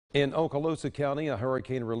In Okaloosa County, a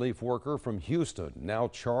hurricane relief worker from Houston now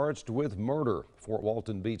charged with murder. Fort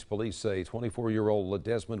Walton Beach police say 24-year-old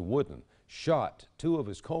Desmond Wooden shot two of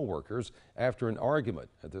his co-workers after an argument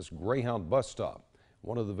at this Greyhound bus stop.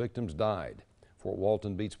 One of the victims died. Fort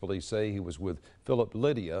Walton Beach police say he was with Philip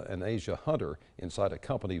Lydia and Asia Hunter inside a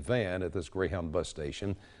company van at this Greyhound bus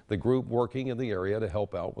station, the group working in the area to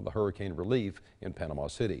help out with the hurricane relief in Panama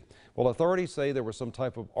City. Well, authorities say there was some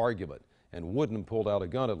type of argument, and Wooden pulled out a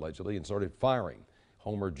gun allegedly and started firing.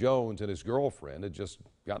 Homer Jones and his girlfriend had just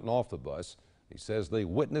gotten off the bus. He says they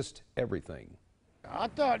witnessed everything. I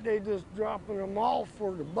thought they just dropping them off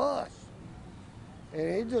for the bus.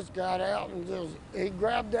 And he just got out and he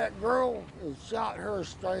grabbed that girl and shot her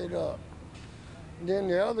straight up. And then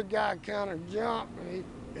the other guy kind of jumped and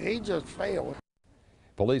he just fell.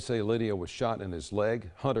 Police say Lydia was shot in his leg.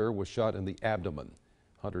 Hunter was shot in the abdomen.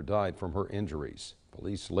 Hunter died from her injuries.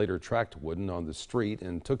 Police later tracked Wooden on the street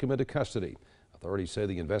and took him into custody. Authorities say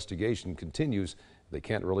the investigation continues. They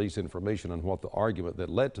can't release information on what the argument that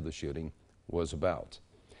led to the shooting was about.